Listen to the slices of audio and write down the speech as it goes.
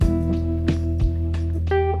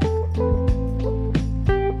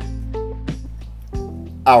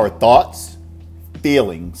Our thoughts,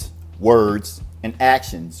 feelings, words, and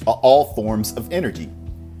actions are all forms of energy.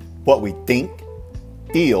 What we think,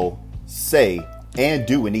 feel, say, and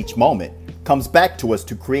do in each moment comes back to us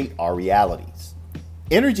to create our realities.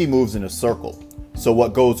 Energy moves in a circle, so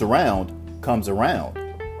what goes around comes around.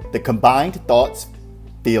 The combined thoughts,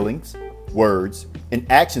 feelings, words, and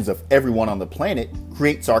actions of everyone on the planet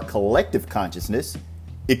creates our collective consciousness.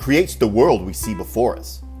 It creates the world we see before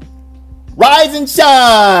us. Rise and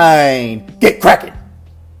shine! Get cracking!